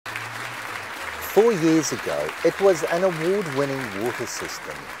4 years ago, it was an award-winning water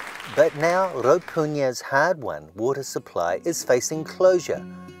system. But now Raupunga's hard-won water supply is facing closure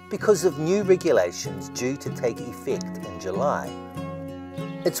because of new regulations due to take effect in July.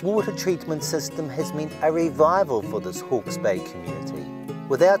 Its water treatment system has meant a revival for this Hawke's Bay community,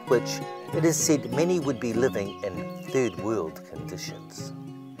 without which it is said many would be living in third world conditions.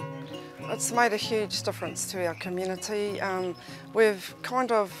 It's made a huge difference to our community. We've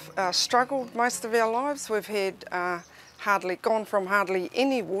kind of struggled most of our lives. We've had gone from hardly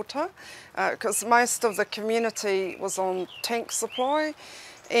any water because most of the community was on tank supply,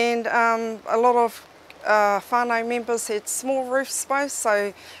 and a lot of whānau members had small roof space,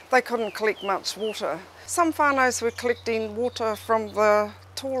 so they couldn't collect much water. Some whānaus were collecting water from the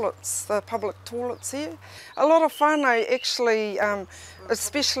toilets, the public toilets here. A lot of whānau actually,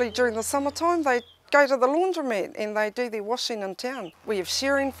 especially during the summertime, they go to the laundromat and they do their washing in town. We have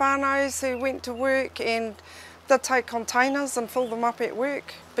sharing whānaus who went to work and they take containers and fill them up at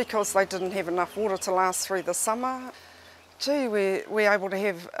work because they didn't have enough water to last through the summer. Gee, we're able to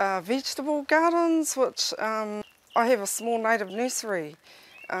have vegetable gardens, which I have a small native nursery.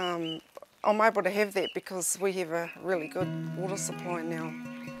 I'm able to have that because we have a really good water supply now.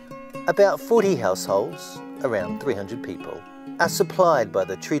 About 40 households, around 300 people, are supplied by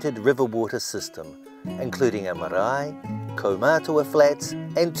the treated river water system, including a marae, kaumātua flats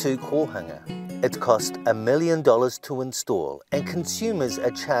and 2 kōhanga. It cost $1 million to install, and consumers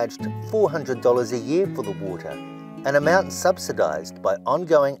are charged $400 a year for the water, an amount subsidised by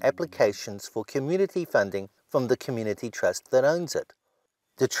ongoing applications for community funding from the community trust that owns it.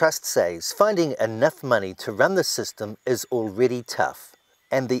 The trust says finding enough money to run the system is already tough,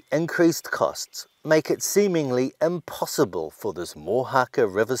 and the increased costs make it seemingly impossible for this Mohaka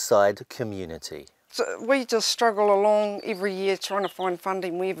riverside community. So we just struggle along every year trying to find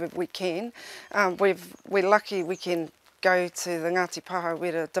funding wherever we can. We're lucky we can go to the Ngāti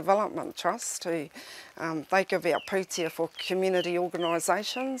Pāhowera Development Trust, who they give out pūtea for community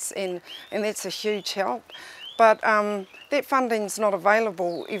organisations, and that's a huge help. But that funding's not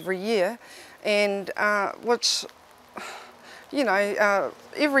available every year, and which, you know,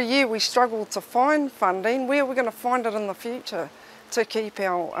 every year we struggle to find funding. Where are we going to find it in the future to keep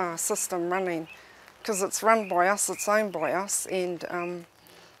our system running? Because it's run by us, it's owned by us, and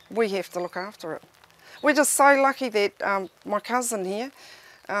we have to look after it. We're just so lucky that my cousin here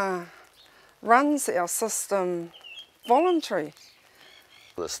runs our system voluntary.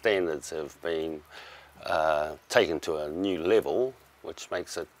 The standards have been taken to a new level, which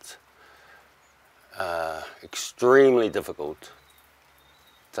makes it extremely difficult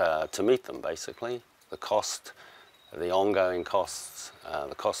to meet them, basically. The cost, the ongoing costs,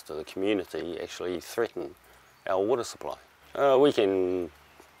 the cost of the community actually threaten our water supply. We can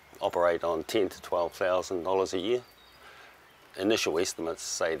operate on $10,000 to $12,000 a year. Initial estimates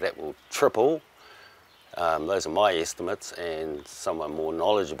say that will triple. Those are my estimates, and someone more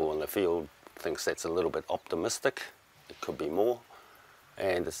knowledgeable in the field thinks that's a little bit optimistic. It could be more,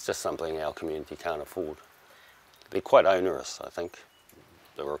 and it's just something our community can't afford. They're quite onerous, I think,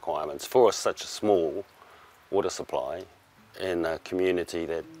 the requirements for such a small water supply in a community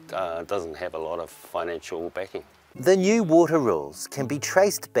that doesn't have a lot of financial backing. The new water rules can be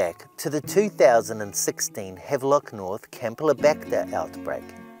traced back to the 2016 Havelock North Campylobacter outbreak,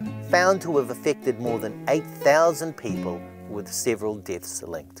 found to have affected more than 8,000 people with several deaths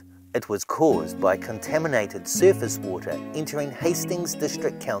linked. It was caused by contaminated surface water entering Hastings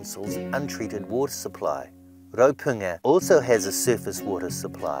District Council's untreated water supply. Raupunga also has a surface water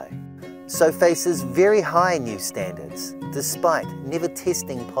supply, so faces very high new standards, despite never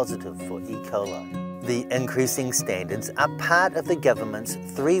testing positive for E. coli. The increasing standards are part of the government's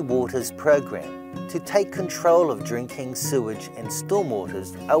Three Waters program to take control of drinking, sewage and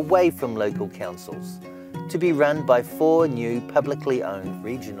stormwaters away from local councils, to be run by 4 new publicly owned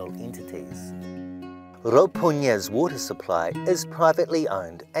regional entities. Raupunga's water supply is privately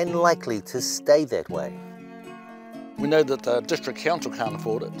owned and likely to stay that way. We know that the district council can't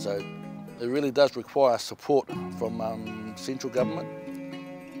afford it, so it really does require support from central government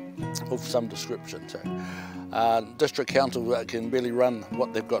of some description. So district council can barely run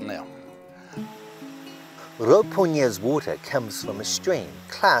what they've got now. Raupunga's water comes from a stream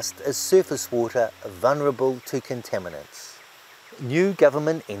classed as surface water vulnerable to contaminants. New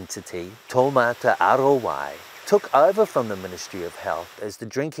government entity Taumata Arowai took over from the Ministry of Health as the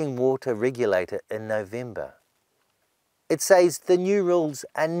drinking water regulator in November. It says the new rules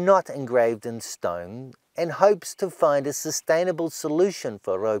are not engraved in stone and hopes to find a sustainable solution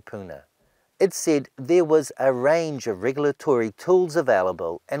for Raupunga, It said there was a range of regulatory tools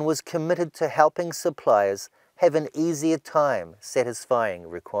available and was committed to helping suppliers have an easier time satisfying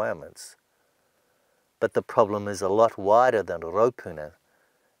requirements. But the problem is a lot wider than Raupunga,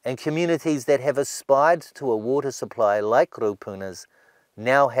 and communities that have aspired to a water supply like Raupunga's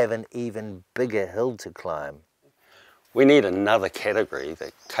now have an even bigger hill to climb. We need another category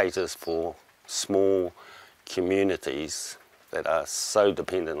that caters for small communities that are so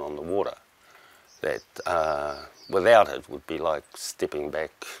dependent on the water that without it would be like stepping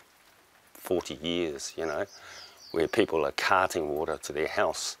back 40 years, you know, where people are carting water to their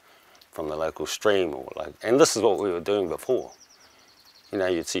house from the local stream, and this is what we were doing before. You know,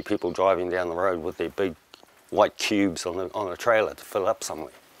 you'd see people driving down the road with their big white cubes on a trailer to fill up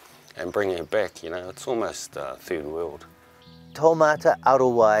somewhere and bringing it back, you know, it's almost third world. Taumata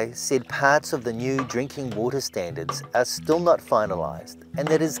Arowai said parts of the new drinking water standards are still not finalised and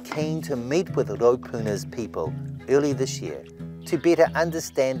that is keen to meet with Raupunga's people early this year to better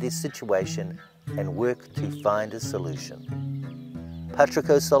understand their situation and work to find a solution. Patrick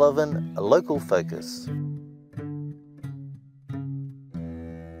O'Sullivan, A Local Focus.